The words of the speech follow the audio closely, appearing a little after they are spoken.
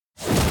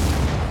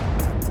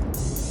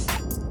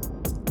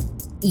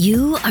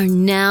You are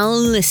now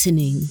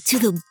listening to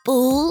the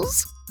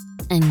Bulls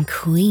and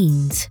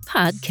Queens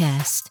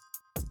podcast,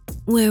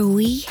 where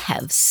we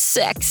have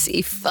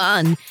sexy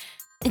fun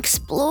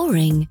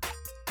exploring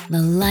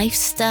the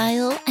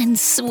lifestyle and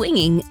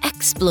swinging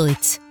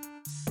exploits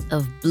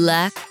of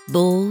black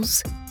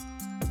bulls,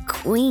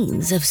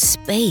 queens of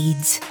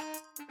spades,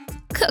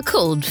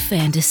 cuckold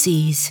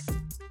fantasies,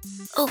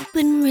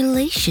 open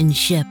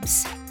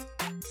relationships,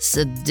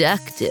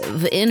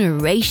 seductive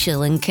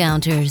interracial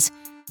encounters,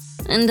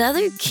 and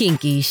other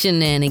kinky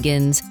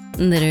shenanigans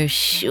that are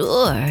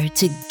sure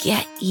to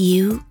get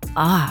you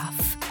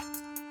off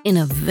in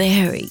a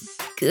very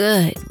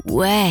good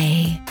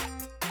way.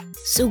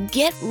 So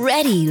get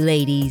ready,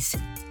 ladies,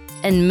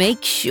 and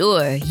make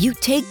sure you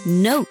take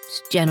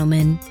notes,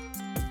 gentlemen,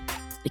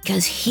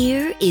 because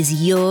here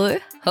is your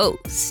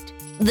host,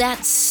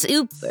 that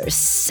super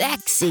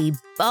sexy,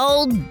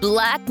 bald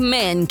black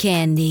man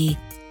candy,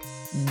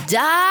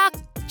 Doc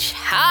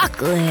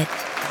Chocolate.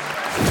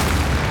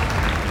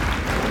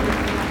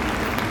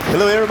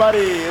 Hello, everybody.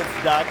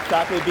 It's Doc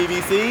Chocolate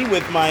BBC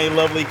with my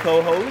lovely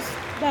co-host,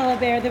 Bella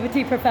Bear, the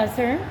petite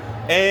professor.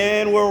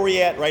 And where are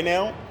we at right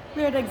now?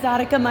 We're at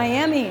Exxxotica,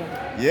 Miami.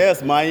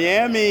 Yes,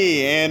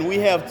 Miami. And we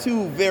have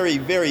two very,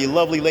 very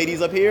lovely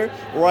ladies up here.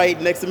 Right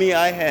next to me,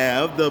 I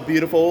have the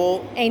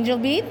beautiful Angel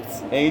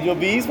Beats. Angel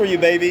Beats for you,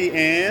 baby.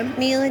 And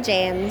Mila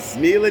James.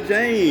 Mila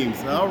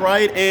James. All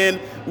right. And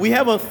we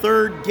have a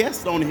third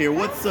guest on here.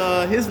 What's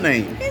his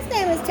name? His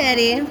name is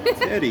Teddy.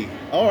 Teddy.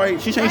 All right.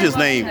 She changed his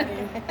name.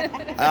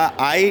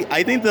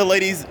 I think the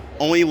ladies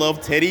only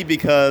love Teddy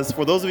because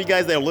for those of you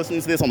guys that are listening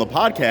to this on the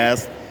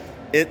podcast,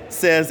 it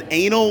says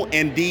anal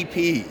and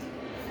DP.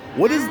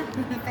 What is...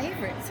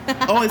 Favorites.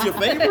 Oh, it's your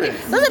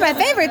favorites? Those are my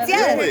favorites,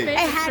 yes. Really? I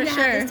had to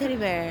have this teddy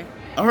bear.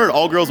 I heard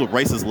all girls with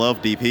braces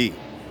love DP.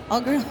 All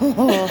girls.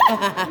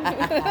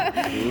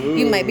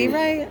 You might be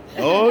right.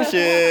 Oh,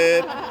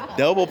 shit.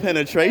 Double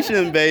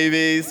penetration,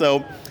 baby.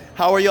 So,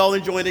 how are y'all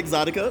enjoying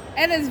Exxxotica?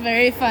 It is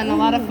very fun, a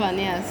lot of fun,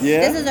 yes. Yeah?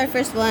 This is our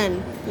first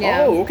one.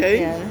 Yeah. Oh,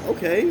 okay. Yeah.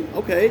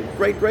 Okay.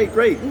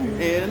 Great.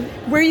 And?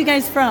 Where are you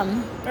guys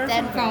from? We're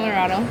from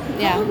Colorado.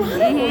 Yeah.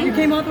 Oh, you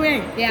came all the way?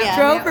 Yeah.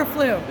 Drove or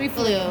flew? We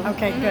flew.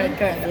 Okay,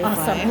 good.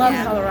 Awesome. fine. Love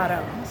Yeah.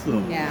 Colorado.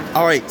 Yeah.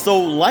 All right. So,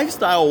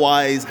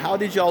 lifestyle-wise, how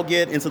did y'all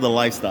get into the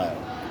lifestyle?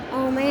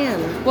 Oh,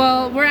 man.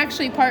 Well, we're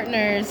actually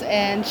partners,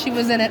 and she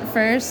was in it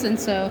first, and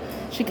so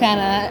she kind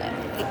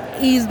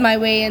of eased my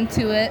way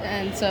into it,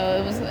 and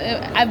so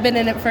I've been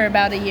in it for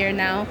about a year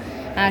now.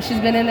 She's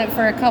been in it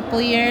for a couple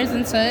years,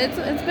 and so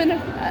it's been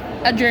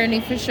a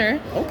journey for sure.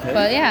 Okay.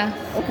 But yeah.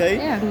 Okay.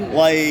 Yeah.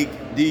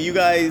 Like, do you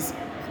guys,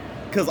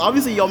 because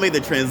obviously y'all made the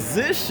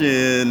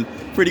transition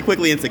pretty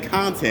quickly into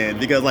content,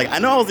 because like I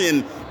know I was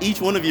in each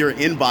one of your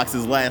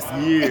inboxes last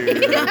year,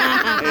 and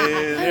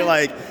they're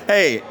like,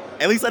 hey,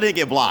 at least I didn't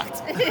get blocked,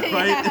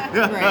 right?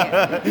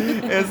 Right.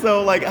 And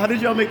so like, how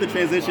did y'all make the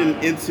transition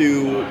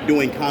into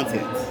doing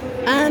content?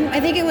 I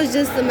think it was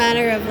just a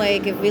matter of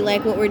like, if we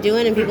like what we're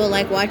doing and people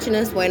like watching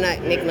us, why not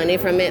make money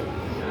from it?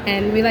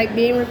 And we like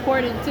being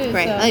recorded too.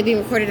 Right. So. I like being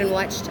recorded and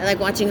watched. I like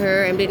watching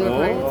her and being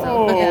recorded.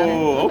 Oh,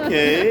 So,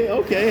 yeah.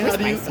 okay.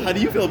 How do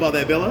you feel about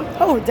that, Bella?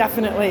 Oh,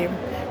 definitely.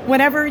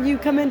 Whenever you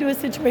come into a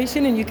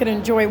situation and you can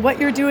enjoy what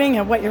you're doing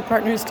and what your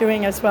partner's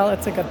doing as well,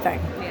 it's a good thing.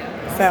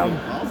 Yeah. So,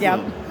 Awesome.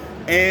 yeah.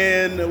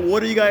 And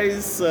what are you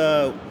guys,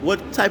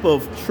 what type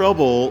of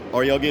trouble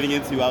are y'all getting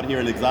into out here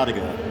in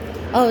Exxxotica?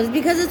 Oh, it's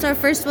because it's our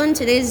first one.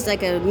 Today's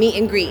like a meet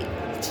and greet.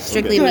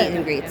 Strictly Okay. meet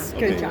and greets.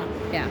 Good Okay. job.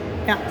 Yeah.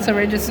 Yeah. So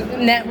we're just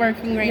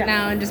networking right Yeah.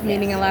 now and just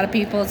meeting a lot of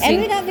people. And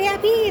seeing- we got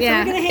VIP, so Yeah.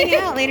 we're going to hang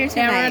out later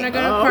tonight. Yeah, we're gonna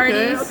go to Oh, okay,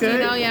 parties. okay. You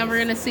know, yeah, we're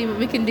gonna see what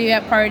we can do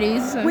at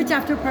parties. So. Which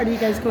after party you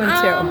guys going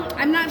to?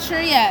 I'm not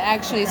sure yet,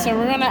 actually. So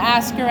we're gonna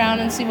ask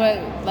around and see what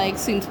like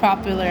seems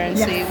popular and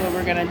Yes. see what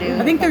we're gonna do.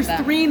 I think about there's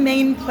that. 3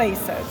 main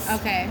places.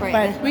 Okay.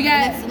 Right. But We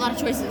got. That's a lot of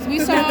choices. We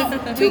saw.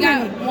 Too we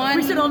got many. one.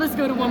 We should all just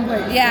go to one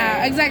place.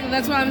 Yeah, exactly.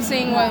 That's why I'm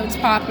seeing what's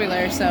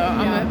popular. So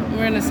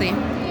we're gonna see.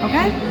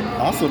 Okay.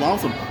 Awesome.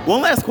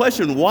 One last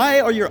question. Why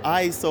are your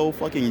eyes so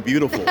fucking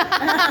beautiful?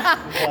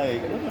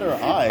 Like, look at her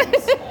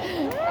eyes.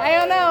 I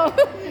don't know,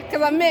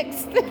 cause I'm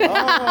mixed. Oh,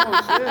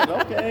 shit,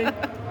 okay.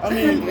 I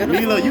mean,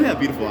 Mila, you have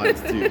beautiful eyes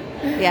too.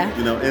 Yeah.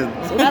 You know, and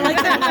so I like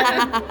that.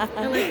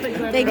 I like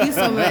that. Thank you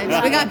so much.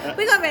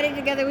 We got ready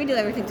together. We do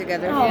everything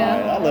together. Oh.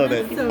 Yeah. I love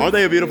it. Aren't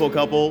they a beautiful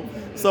couple?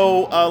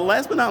 So,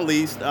 last but not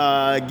least,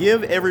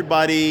 give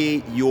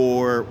everybody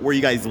where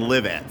you guys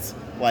live at.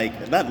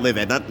 Like, not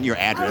your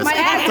address. My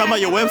address. Talking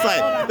about your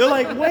website. They're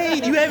like,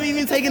 wait, you haven't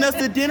even taken us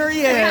to dinner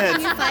yet.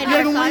 Can you find You our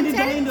haven't went and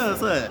content?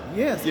 dined us.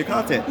 Yes, your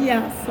content.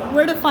 Yes.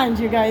 Where to find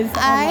you guys?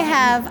 I online?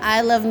 have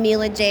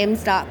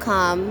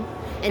ilovemilajames.com,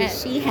 and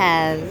she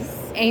has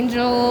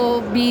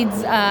Angel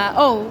beads.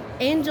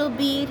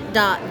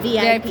 angelbead.vip.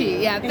 VIP.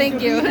 Yeah,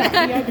 thank you.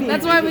 VIP.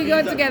 That's why we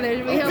go together.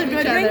 We help a each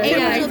good other. ring, too.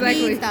 Yeah,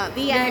 exactly.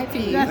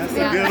 Angelbeads.vip. That's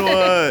a good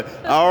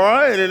one. All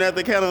right, and at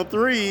the count of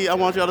 3, I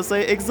want y'all to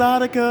say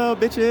Exxxotica,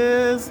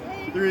 bitches.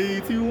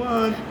 3, 2,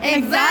 1.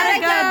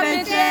 Exxxotica,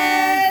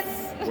 bitches!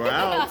 We're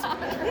out.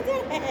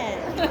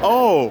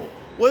 Oh,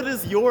 what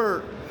is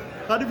your?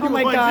 How do people Oh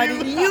my find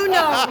God, you? you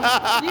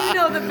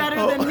know the better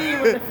than me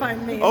where to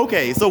find me.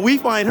 Okay, so we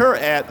find her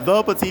at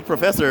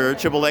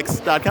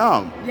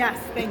thepetiteprofessor.xxx.com. Yes,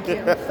 thank you.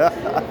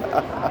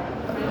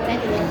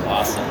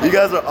 Awesome. You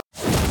guys are.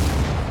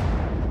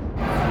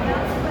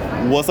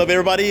 What's up,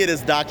 everybody? It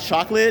is Doc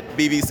Chocolate,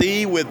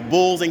 BBC, with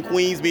Bulls and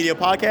Queens Media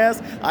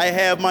Podcast. I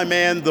have my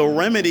man, The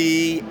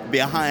Remedy,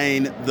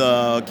 behind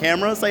the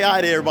camera. Say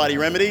hi to everybody,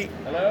 Remedy.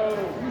 Hello.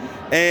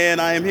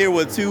 And I am here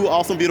with two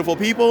awesome, beautiful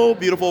people.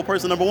 Beautiful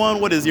person number one.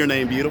 What is your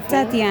name, beautiful?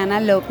 Tatiana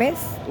Lopez.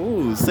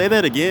 Ooh, say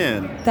that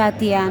again.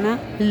 Tatiana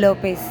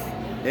Lopez,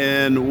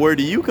 And where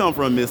do you come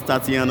from, Miss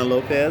Tatiana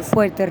Lopez?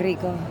 Puerto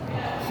Rico.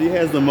 She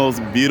has the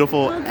most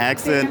beautiful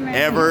accent damn it.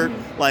 ever.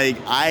 Like,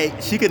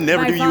 she could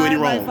never do you any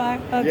wrong. By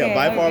far? Okay, Yeah,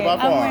 by far, okay. by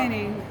far. I'm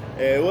winning.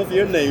 And what's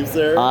your name,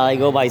 sir? I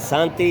go by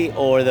Santi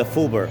or the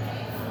Fuber.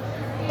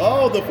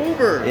 Oh, the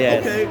Fuber.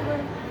 Yes. Okay.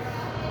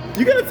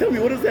 You gotta tell me,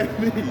 what does that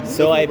mean?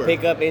 So The I Fuber.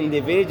 pick up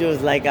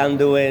individuals like I'm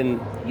doing.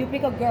 You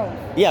pick up girls.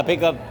 Yeah,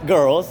 pick up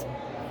girls.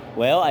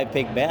 Well, I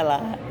pick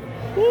Bella.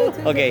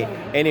 Okay.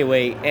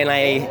 Anyway, and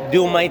I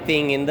do my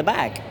thing in the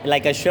back,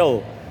 like a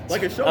show.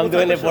 Like a show? I'm What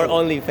doing type it for of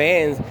show?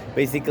 OnlyFans.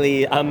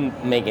 Basically, I'm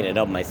making it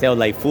up myself.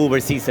 Like Fuber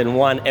season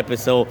 1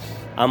 episode.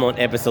 I'm on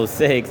episode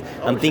 6.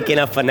 I'm thinking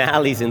of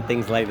finales and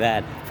things like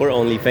that for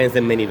OnlyFans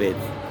and mini vids.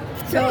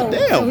 God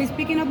damn. So he's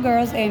picking up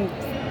girls, and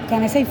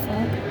can I say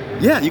fuck?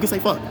 Yeah, you can say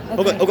fuck.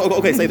 Okay.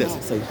 Okay, say this.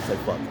 Say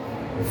fuck.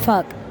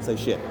 Fuck. Say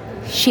shit.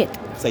 Shit.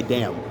 Say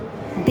damn.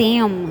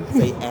 Damn.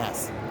 Say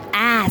ass.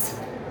 Ass.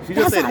 She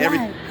just That's said a every.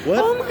 lie. What?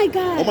 Oh my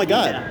God. Oh my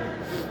God.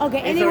 Okay,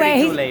 It's anyway,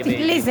 already too late,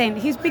 baby. listen,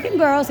 he's picking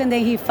girls and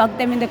then he fucked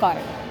them in the car.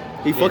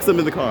 He fucks them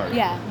in the car.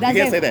 Yeah, You that's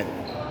can't it. say that.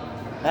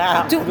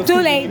 Too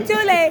late, too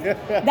late.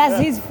 That's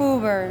his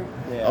Fuber.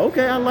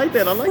 Okay, I like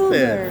that. I like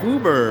that.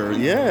 Fuber.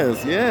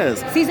 Yes,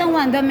 yes. Season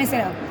 1, don't mess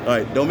it up. All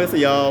right, don't miss it,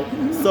 y'all.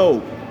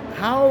 So,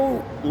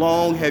 how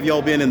long have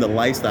y'all been in the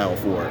lifestyle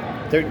for?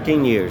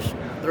 13 years.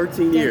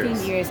 13 years.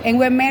 13 years. And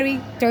we're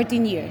married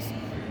 13 years.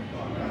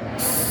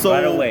 So,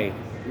 Right away.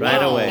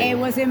 Right Wow. away. It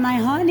was in my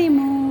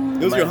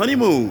honeymoon. It was your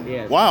honeymoon.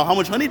 Yes. Wow, how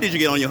much honey did you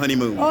get on your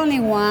honeymoon? Only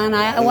one.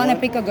 I Only want to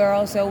one? pick a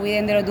girl, so we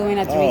ended up doing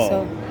a Oh,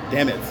 threesome.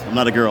 damn it. I'm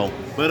not a girl.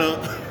 But,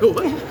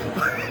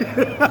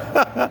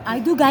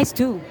 I do guys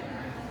too.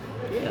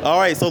 all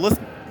right, so let's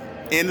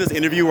end this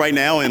interview right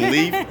now and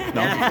leave.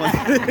 No,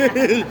 I'm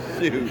just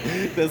playing.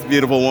 Shoot, that's a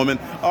beautiful woman.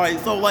 All right,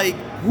 so like,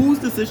 whose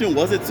decision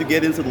was it to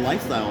get into the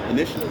lifestyle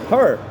initially?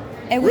 Her.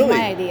 It was Really?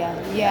 my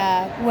idea.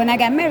 Yeah. When I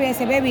got married, I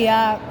said, baby,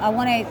 I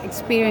want to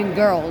experience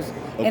girls.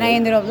 And I Okay.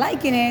 ended up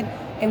liking it.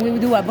 And we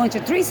would do a bunch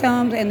of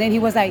threesomes. And then he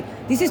was like,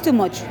 this is too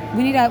much.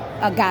 We need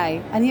a guy.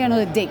 I need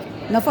another dick.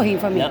 Not for him,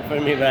 for me. Not for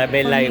me, but I've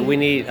been For like, me. we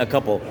need a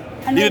couple.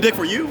 And Need a then- dick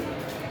for you?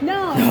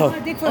 No, not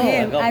a dick for Oh,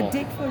 him. a A couple.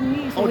 dick for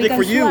me. So Oh, we dick can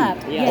for you. swap.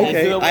 Yeah, Yes. let's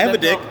Okay, do it with I have a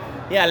dick.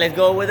 Yeah, let's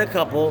go with a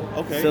couple.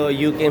 Okay. So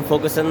you can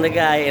focus on the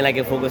guy and I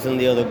can focus on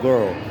the other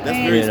girl. That's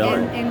and, very you know?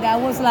 smart. And that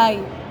was like,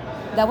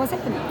 that was it.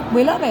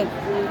 We love it.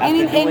 After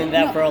and, doing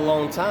that no, for a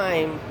long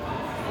time,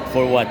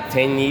 for what,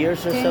 10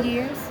 years or 10 so?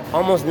 years.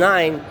 Almost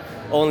 9.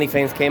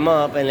 OnlyFans came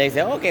up and they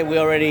said, okay, we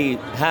already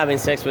having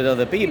sex with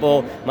other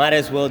people, might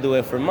as well do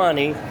it for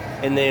money.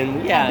 And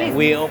then, yeah, business.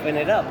 we open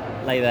it up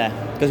like that.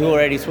 Because we're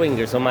already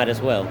swingers, so might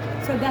as well.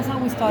 So that's how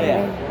we started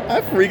Yeah. it.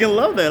 I freaking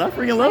love that. I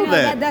freaking love I know,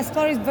 that. that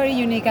story is very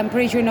unique. I'm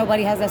pretty sure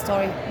nobody has that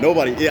story.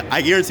 Nobody. Yeah,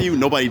 I guarantee you,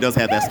 nobody does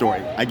have that story.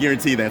 I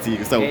guarantee that to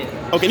you. So, Yeah.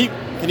 oh,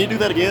 can you do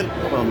that again?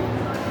 Hold on.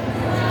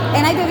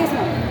 And I do this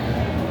one.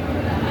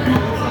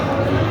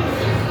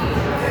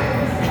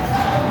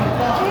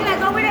 Sheila,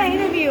 go with the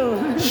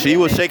interview. She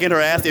was shaking her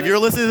ass. If you're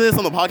listening to this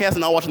on the podcast and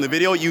not watching the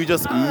video, you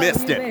just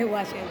missed You it. better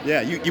watch it.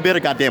 Yeah, you better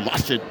goddamn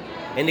watch it.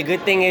 And the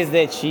good thing is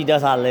that she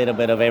does a little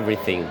bit of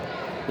everything.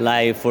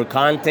 Like for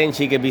content,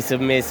 she can be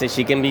submissive,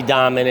 she can be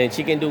dominant,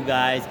 she can do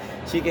guys,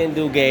 she can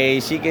do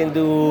gays, she can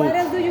do What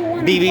else do you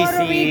want in Puerto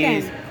BBCs,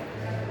 Rican?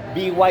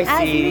 BYC.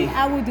 Ask me,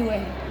 I would do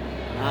it.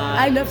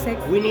 I love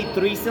sex. We need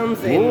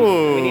threesomes and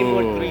Ooh. we need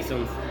more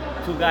threesomes.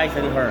 2 guys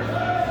and her.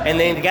 And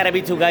then it gotta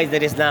be 2 guys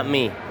that is not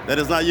me. That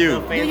is not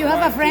you. Do you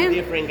have a friend?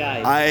 2 different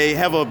guys. I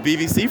have a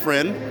BBC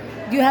friend.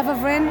 Do you have a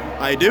friend?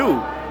 I do.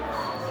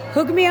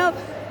 Hook me up.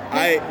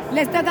 I.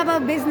 Let's talk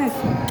about business.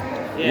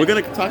 Yeah. We're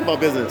gonna talk about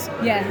business.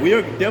 Yeah. We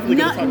are definitely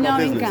gonna talk about No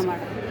business.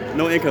 income.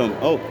 No income.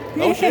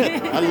 Oh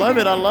shit. I love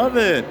it. I love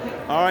it.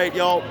 All right,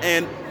 y'all.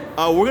 And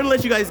we're gonna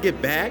let you guys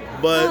get back.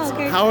 But Oh,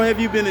 okay. how have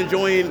you been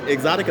enjoying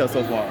Exxxotica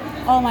so far?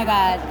 Oh my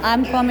God,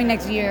 I'm coming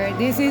next year.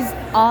 This is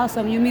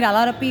awesome. You meet a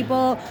lot of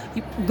people,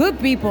 good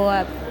people,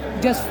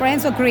 just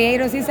friends or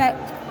creators. It's a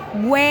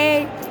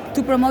way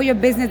to promote your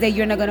business that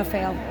you're not gonna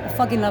fail. I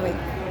fucking love it.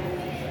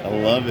 I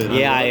love it.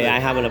 Yeah, love it. I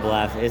having a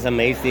blast. It's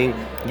amazing.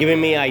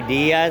 Giving me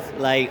ideas.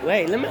 Like,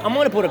 wait, I'm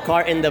gonna put a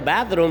car in the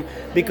bathroom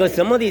because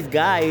some of these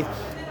guys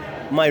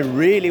might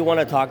really want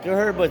to talk to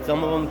her, but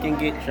some of them can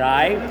get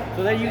shy.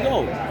 So there you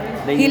go.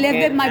 Then He you left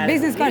can my add-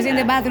 business cards in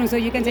the Yeah. bathroom so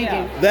you can take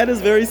Yeah. it. That is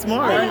very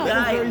smart. One That is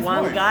guy, very one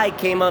smart. guy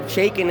came up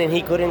shaking and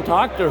he couldn't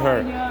talk to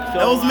her. show.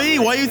 That was me.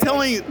 Why you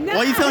telling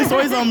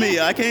stories on me?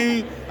 I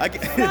came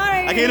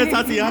to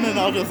Tatiana and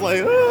I was just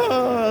like, oh,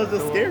 I was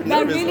just scared.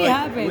 That nervous. really like,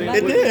 happened.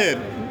 It did.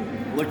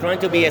 We're trying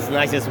to be as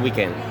nice as we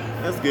can.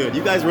 That's good.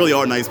 You guys really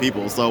are nice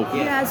people. So.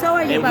 Yeah, so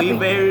are you, And papi. we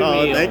very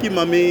real. Thank you,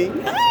 mommy.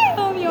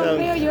 Oh, Dios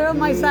mío, you're on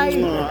my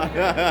side.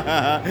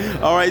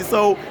 All right,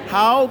 so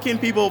how can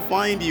people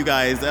find you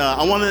guys?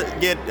 I want to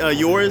get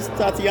yours,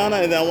 Tatiana,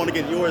 and then I want to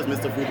get yours,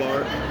 Mr.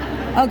 Fubar.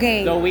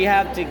 Okay. So we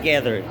have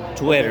together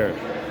Twitter,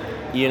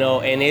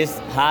 and it's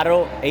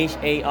Haro,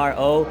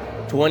 Haro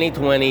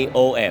 2020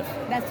 OF.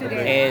 That's together.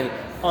 And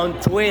on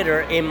Twitter,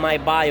 in my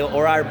bio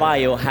or our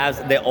bio has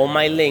all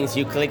my links.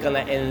 You click on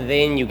that, and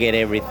then you get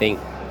everything.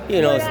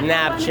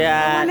 Snapchat.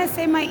 I want to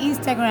say my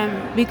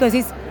Instagram because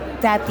it's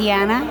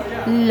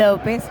Tatiana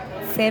Lopez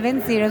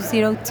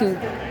 7002.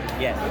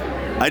 Yes.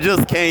 I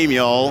just came,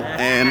 y'all,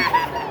 and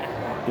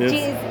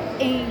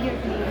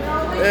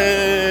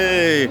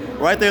hey,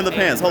 right there in the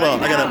pants. Hold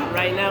on,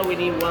 Right now, we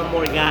need one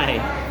more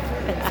guy.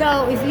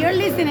 So if you're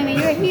listening and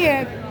you're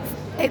here,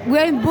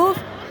 we're in booth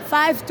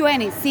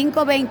 520,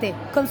 520.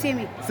 Come see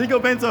me.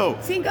 520.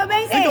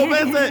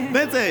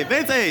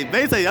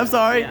 520. 20. I'm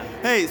sorry. Yeah.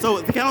 Hey, so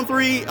at the count of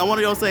 3, I want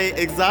to go say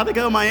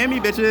Exxotica, Miami,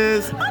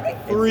 bitches. Okay.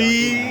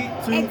 3,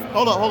 2,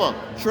 hold on.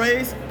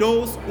 3,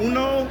 2,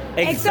 1.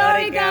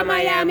 Exxxotica,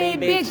 Miami,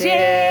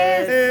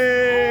 bitches.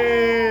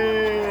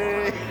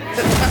 Hey.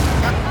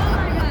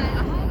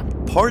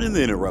 Pardon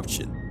the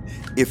interruption.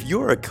 If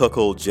you're a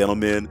cuckold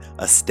gentleman,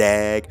 a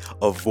stag,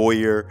 a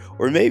voyeur,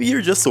 or maybe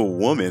you're just a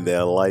woman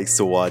that likes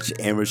to watch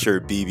amateur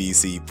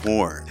BBC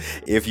porn,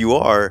 if you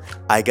are,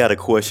 I got a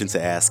question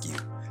to ask you.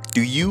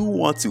 Do you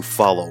want to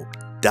follow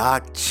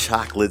Doc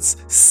Chocolate's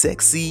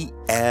sexy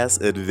ass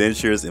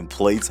adventures and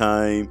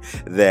playtime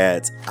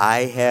that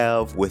I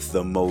have with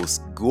the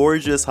most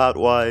gorgeous hot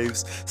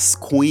wives,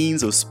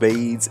 queens of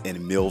spades, and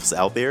MILFs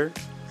out there?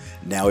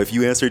 Now, if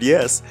you answered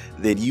yes,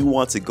 then you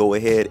want to go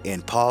ahead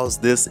and pause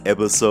this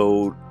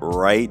episode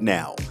right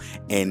now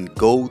and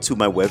go to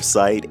my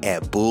website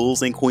at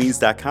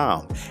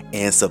bullsandqueens.com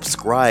and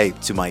subscribe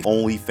to my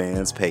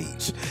OnlyFans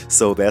page.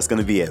 So that's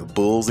going to be at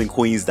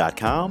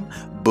bullsandqueens.com,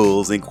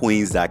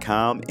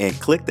 bullsandqueens.com, and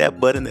click that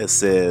button that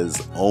says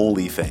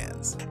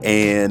OnlyFans.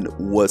 And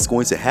what's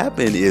going to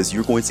happen is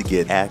you're going to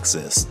get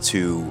access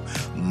to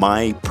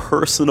my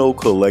personal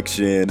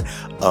collection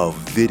of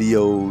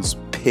videos,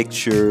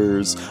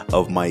 pictures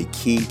of my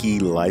kinky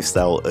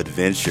lifestyle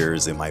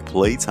adventures and my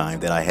playtime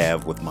that I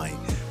have with my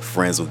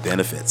friends with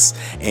benefits.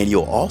 And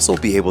you'll also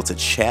be able to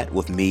chat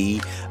with me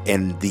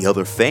and the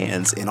other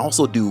fans and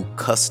also do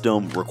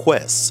custom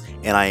requests.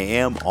 And I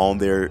am on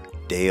there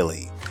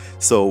daily.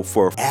 So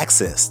for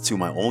access to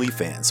my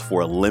OnlyFans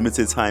for a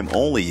limited time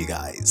only, you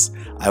guys,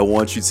 I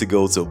want you to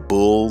go to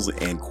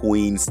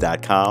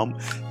bullsandqueens.com,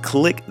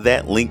 click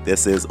that link that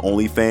says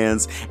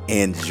OnlyFans,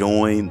 and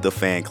join the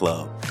fan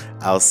club.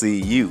 I'll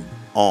see you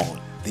on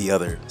the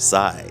other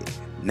side.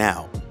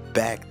 Now,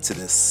 back to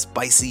this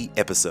spicy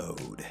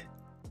episode.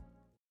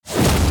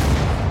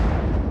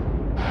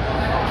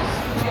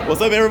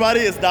 What's up,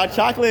 everybody? It's Doc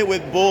Chocolate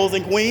with Bulls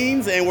and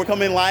Queens, and we're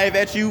coming live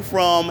at you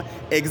from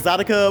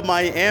Exxxotica,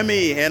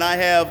 Miami. And I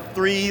have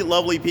 3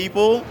 lovely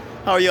people.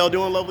 How are y'all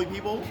doing, lovely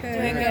people?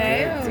 Doing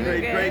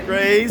good.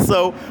 Great.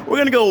 So we're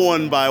going to go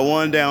one by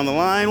one down the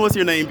line. What's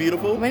your name,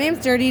 beautiful? My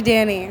name's Dirty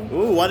Danny.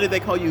 Ooh, why did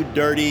they call you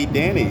Dirty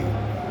Danny?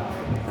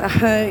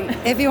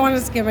 If you want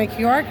to skip my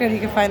QR code, you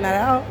can find that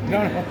out.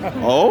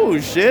 Oh,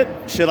 shit.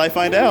 Should I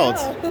find out?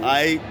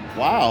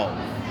 Wow.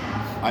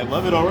 I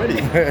love it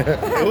already.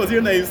 What's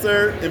your name,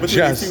 sir? In between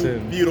Justin.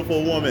 these 2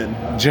 beautiful women.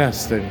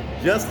 Justin.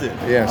 Yes.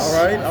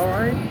 All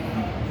right.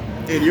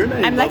 And your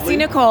name? I'm lovely? Lexi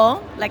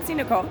Nicole. Lexi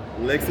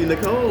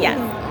Nicole. Yes.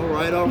 All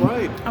right. All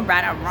right.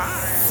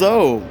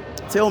 So,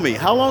 tell me,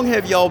 how long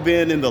have y'all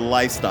been in the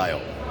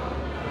lifestyle?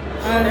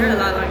 They're a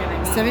lot longer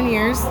than me. 7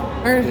 years.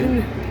 Or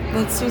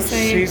let's just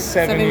say She's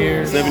 7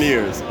 years. 7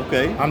 years.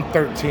 Okay. I'm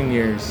 13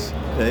 years.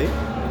 Okay.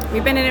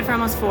 We've been in it for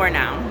almost 4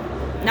 now.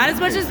 Not as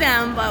much as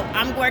them, but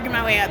I'm working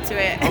my way up to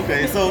it.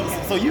 Okay. So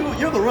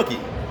you're the rookie.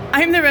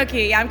 I'm the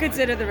rookie. Yeah, I'm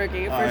considered the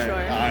rookie for sure. All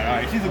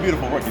right. She's a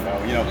beautiful rookie,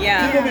 though.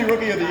 Yeah. She's gonna be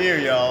rookie of the year,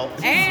 y'all.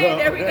 Hey,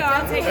 there we go.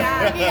 I'll take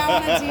that. I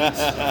want to teach.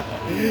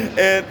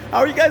 And how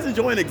are you guys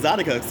enjoying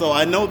Exxxotica? So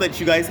I know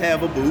that you guys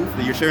have a booth,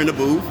 that you're sharing a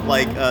booth.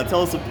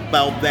 Tell us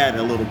about that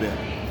a little bit.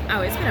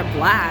 Oh, it's been a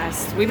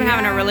blast. We've been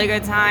having a really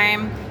good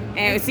time,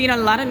 and we've seen a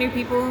lot of new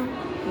people.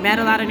 Met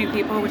a lot of new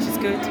people, which is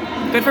good.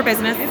 Good for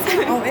business. It's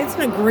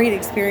been a great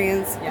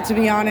experience, to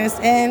be honest,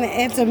 and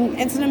it's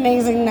an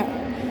amazing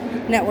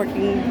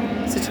networking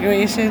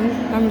situation.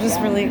 I'm just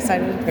really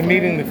excited. And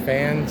meeting the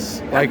fans,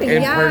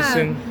 in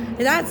person.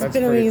 That's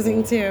been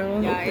amazing cool. too.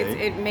 Yeah,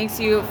 it makes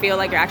you feel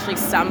like you're actually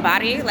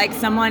somebody. Like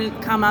someone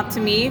come up to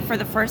me for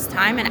the first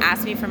time and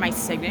ask me for my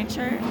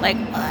signature. Like,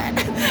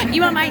 what?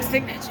 You want my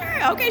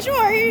signature? Okay,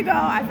 sure, here you go.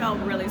 I felt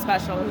really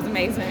special. It was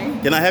amazing.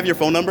 Can I have your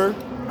phone number?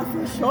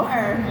 For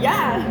sure.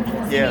 Yeah.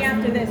 See me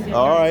after this.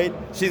 All right.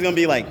 She's going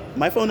to be like,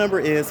 my phone number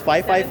is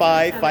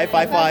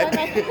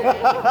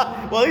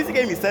 555-555. Well, at least you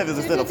gave me 7s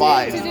instead of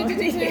 5s.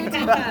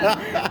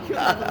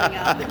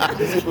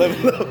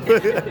 Level up.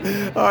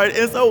 All right,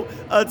 and so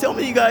tell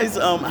me, you guys,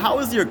 how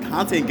is your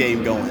content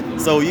game going?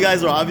 So you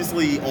guys are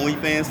obviously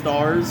OnlyFans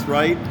stars,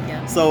 right?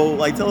 Yeah. So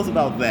like, tell us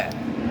about that.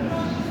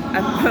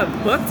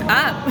 I'm booked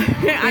up.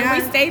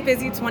 We stay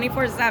busy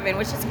 24/7,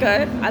 which is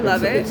good. I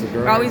love it.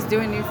 We're always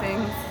doing new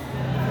things.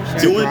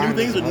 Doing new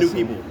things with new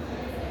people.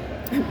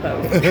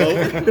 Both.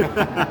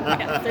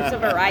 Yeah, there's a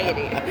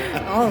variety.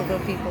 All of the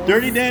people.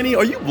 Dirty Danny,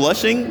 are you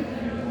blushing?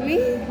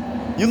 Me?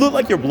 You look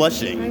like you're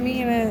blushing. I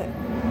mean,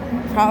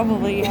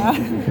 probably, yeah.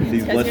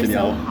 She's blushing, So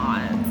y'all.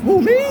 hot.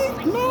 Who, me?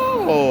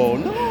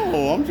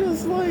 No. I'm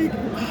just like,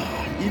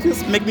 you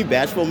just make me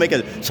bashful, make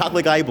a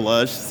chocolate guy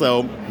blush.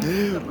 So,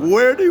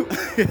 where do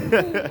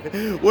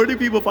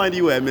people find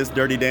you at, Miss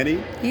Dirty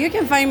Danny? You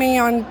can find me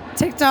on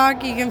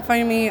TikTok. You can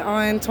find me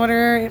on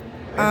Twitter,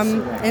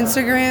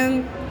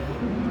 Instagram,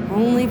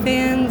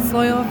 OnlyFans,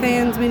 Loyal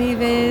Fans,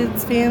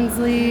 Minivids,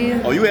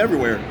 Fansly. Oh, you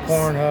everywhere.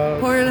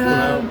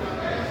 Pornhub.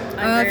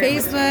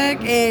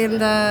 Facebook and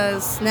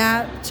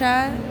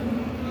Snapchat.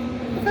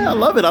 Yeah, I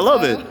love it. And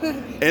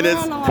We're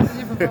on a lot of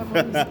different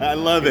platforms. I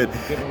love it.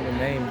 Give them the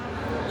name.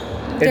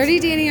 Dirty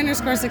Danny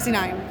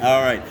 _69.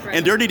 All right.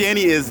 And Dirty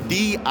Danny is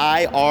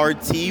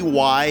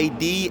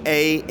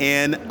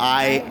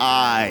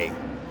DIRTYDANII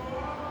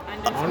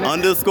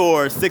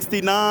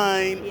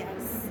 _69. Yes.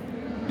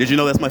 Did you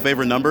know that's my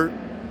favorite number?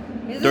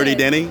 Is Dirty it?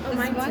 Danny? Oh,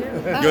 mine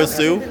too? Yours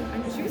too?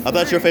 I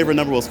thought your favorite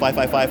number was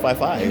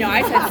 55555. No,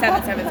 I said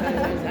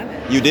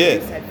 77777. You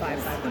did? You said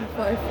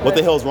 555. What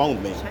the hell's wrong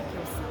with me?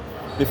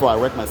 Before I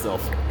wreck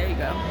myself. There you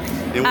go.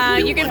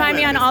 You can find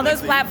me on all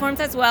those platforms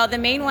as well. The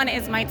main one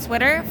is my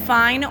Twitter,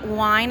 Fine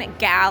Wine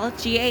Gal,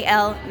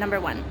 GAL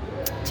 #1.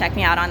 Check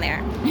me out on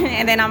there.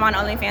 And then I'm on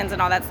OnlyFans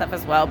and all that stuff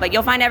as well. But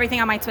you'll find everything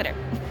on my Twitter.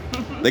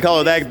 They call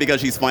her that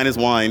because she's fine as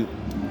wine.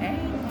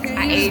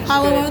 You just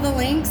follow all the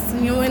links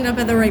and you'll end up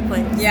at the right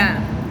place.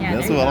 Yeah.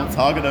 That's what I'm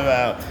talking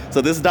about.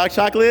 So this is Doc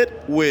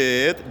Chocolate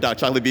with Doc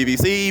Chocolate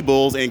BBC,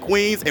 Bulls and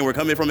Queens, and we're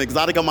coming from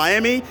Exxxotica,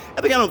 Miami.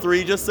 At the count of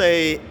 3, just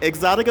say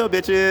Exxxotica,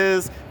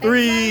 bitches.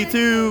 3,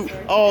 2.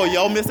 Oh,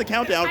 y'all missed the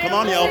countdown. Come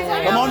on,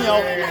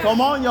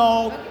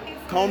 y'all.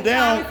 Calm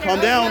down.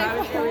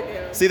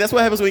 See, that's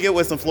what happens when we get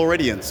with some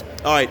Floridians.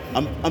 All right,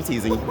 I'm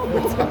teasing.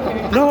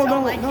 No.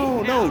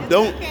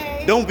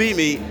 Don't beat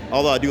me.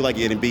 Although I do like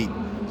getting beat.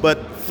 But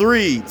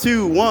 3,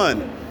 2,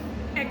 1.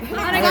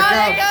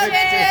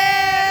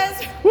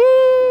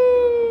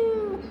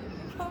 Woo!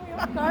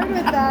 Start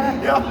with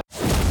that. Yeah.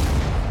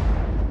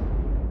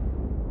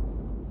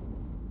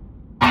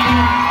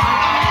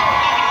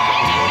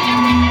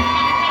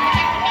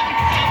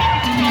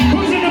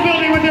 Who's in the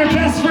building with their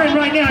best friend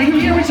right now? You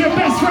here with your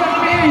best friend?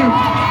 Let me hear you.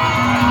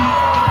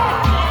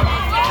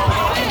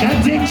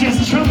 That dick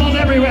just trembled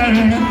everywhere.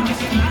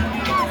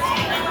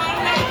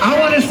 I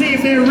want to see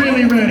if they're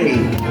really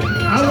ready.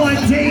 I want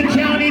Dane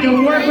County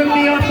to work with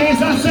me on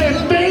this. I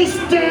said face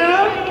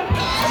down.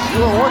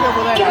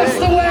 That's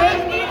the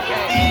way.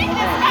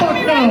 Fuck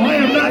no, I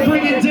am not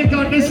bringing dick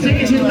on this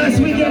stage unless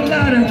we get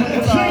louder.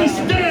 Face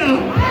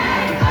down.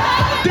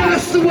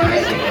 That's the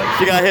way.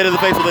 She got hit in the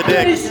face with a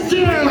dick. Face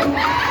down.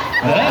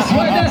 That's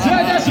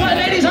right,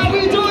 ladies. How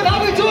we doing,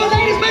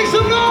 ladies? Make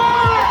some noise.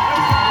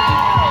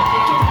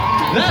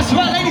 That's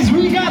right, ladies.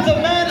 We got the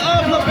man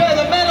of La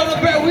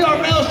Bear. We are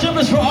male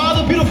strippers for all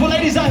the beautiful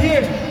ladies out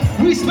here.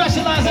 We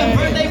specialize in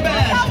birthday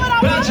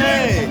bash.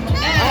 Hey, I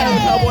have a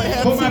cowboy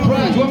hat.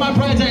 Where my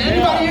prides at?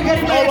 Anybody here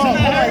getting married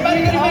tonight?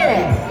 Everybody getting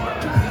married?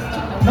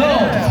 No.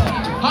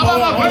 How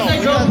about my birthday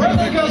girls?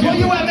 Birthday girls, where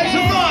you at? Make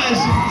some noise.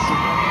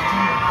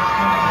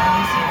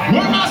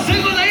 Where my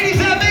single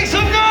ladies at? Make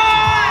some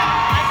noise.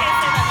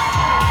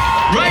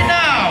 Right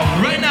now,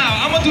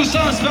 I'm gonna do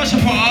something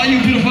special for all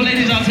you beautiful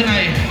ladies out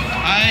tonight.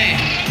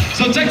 Alright.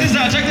 So check this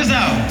out.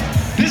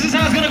 This is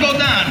how it's gonna go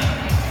down.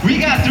 We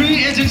got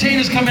 3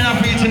 entertainers coming out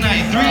for you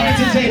tonight. 3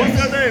 entertainers.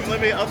 What's your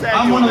name? I'll tag you.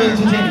 I'm one of the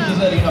entertainers, just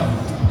letting you know.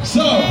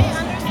 So,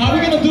 how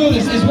we're gonna do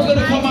this is we're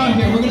gonna come out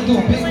here, we're gonna do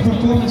a big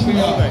performance for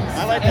y'all.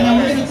 And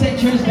then we're gonna take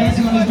turns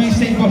dancing on this main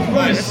stage, but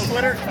first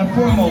and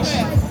foremost,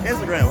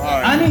 Instagram, all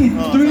right. I need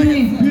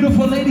 3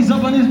 beautiful ladies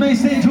up on this main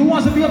stage. Who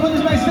wants to be up on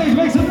this main stage?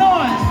 Make some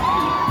noise!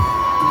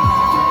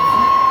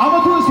 I'm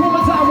gonna do this one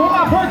more time. Where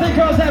my birthday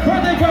girls at?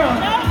 Birthday girls!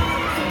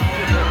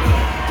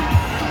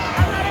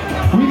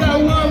 We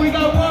got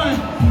one.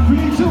 We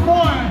need 2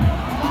 more.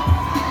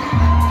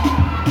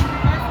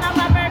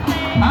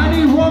 I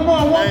need one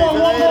more.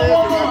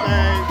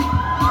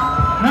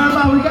 Never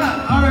mind, we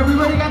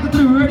already got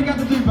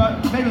the 3,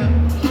 but baby, we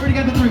already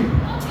got the 3.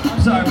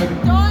 I'm sorry, baby.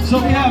 So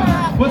we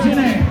have, what's your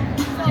name?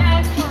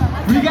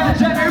 We got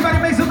Jen. Everybody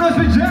make some noise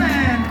for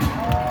Jen.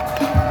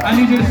 I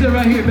need you to sit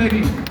right here,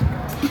 baby.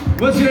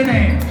 What's your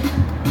name?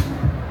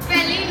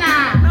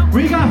 Felina.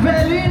 We got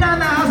Felina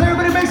now. So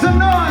everybody make some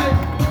noise.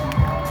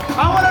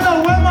 I want to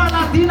know where my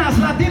Latinas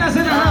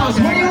in the house.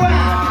 Where you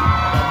at?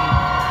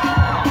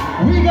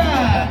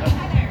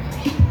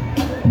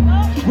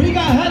 We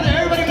got Heather.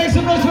 Everybody make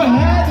some noise for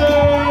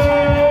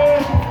Heather.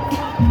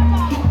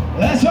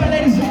 That's right,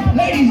 ladies.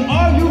 Ladies,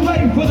 are you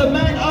ready for the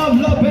man of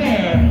La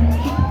Bear?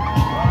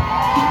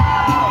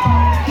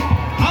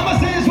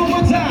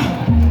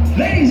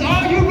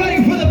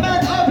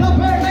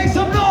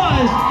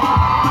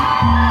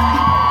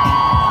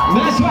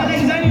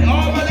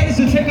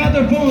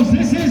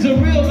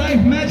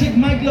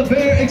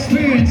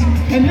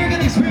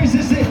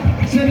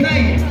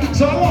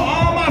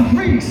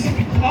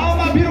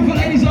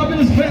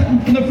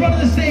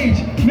 the stage,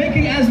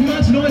 making as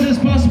much noise as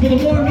possible. The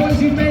more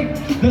noise you make,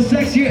 the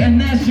sexier and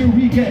nastier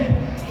we get.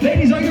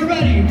 Ladies, are you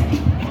ready?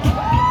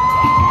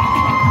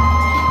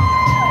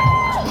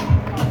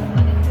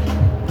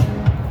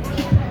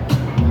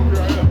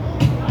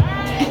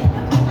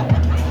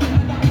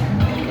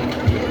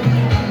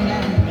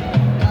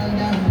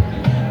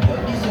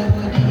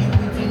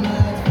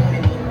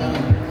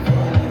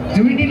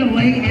 Do we need to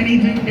lay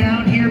anything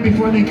down here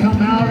before they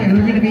come out? Are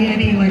there going to be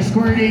any like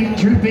squirting,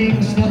 dripping,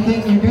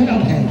 nothing? You're good?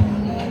 Okay.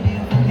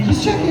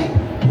 Just check it.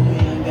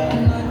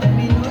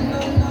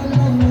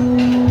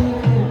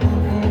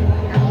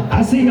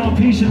 I see y'all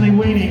patiently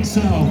waiting,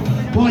 so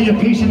while you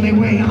patiently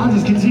wait, I'll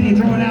just continue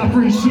throwing out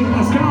free shit.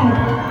 Let's go.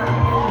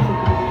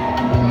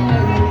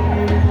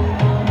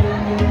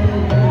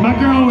 My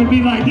girl would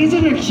be like, these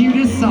are the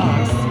cutest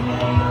socks.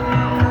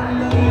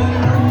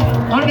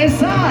 On this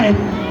side.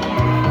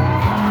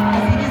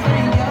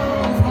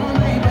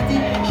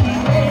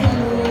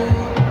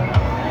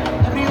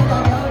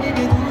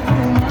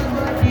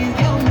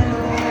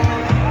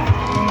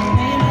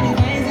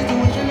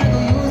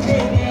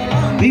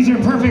 These are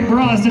perfect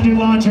bras to do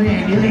laundry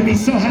in. You're gonna be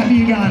so happy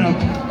you got them.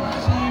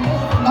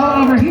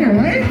 Oh, over here,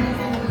 right?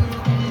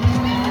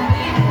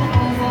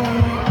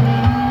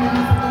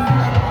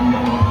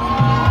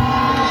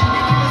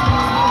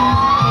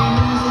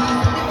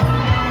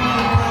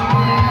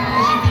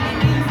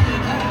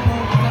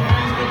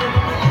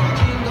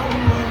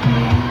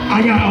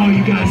 I got all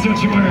you guys,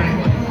 don't you worry.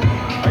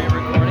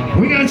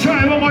 We're gonna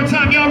try it one more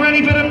time. Y'all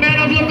ready for the Man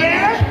of La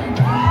Bear?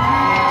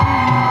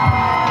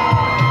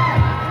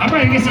 I'm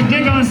ready to get some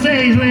dick on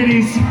stage,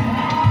 ladies.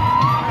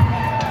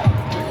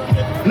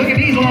 Look at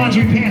these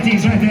laundry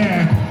panties right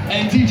there.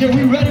 Hey, DJ,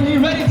 we ready,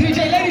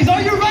 DJ. Ladies,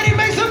 are you ready?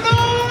 Make some noise!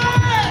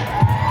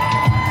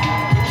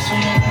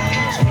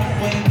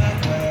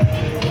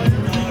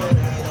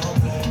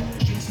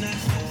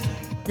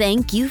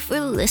 Thank you for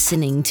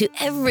listening to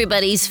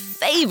everybody's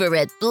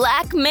favorite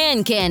black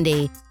man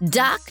candy,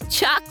 Doc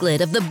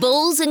Chocolate of the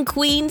Bulls and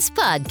Queens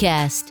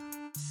podcast.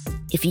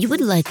 If you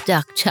would like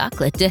Doc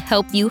Chocolate to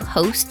help you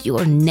host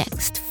your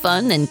next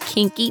fun and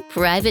kinky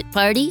private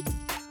party,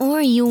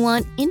 or you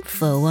want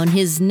info on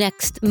his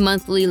next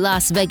monthly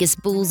Las Vegas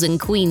Bulls and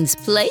Queens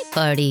play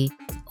party,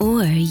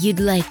 or you'd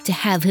like to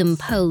have him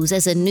pose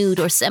as a nude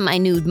or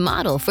semi-nude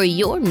model for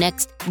your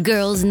next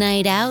girls'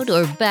 night out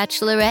or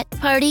bachelorette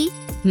party,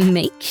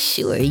 make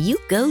sure you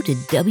go to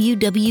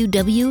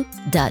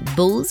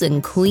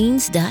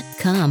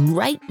www.bullsandqueens.com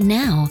right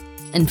now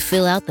and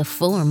fill out the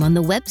form on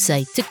the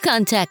website to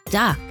contact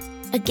Doc.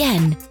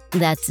 Again,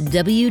 that's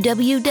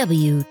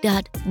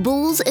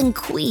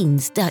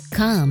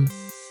www.bullsandqueens.com.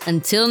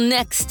 Until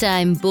next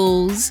time,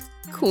 bulls,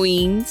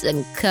 queens,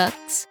 and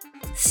cucks,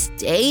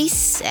 stay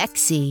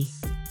sexy.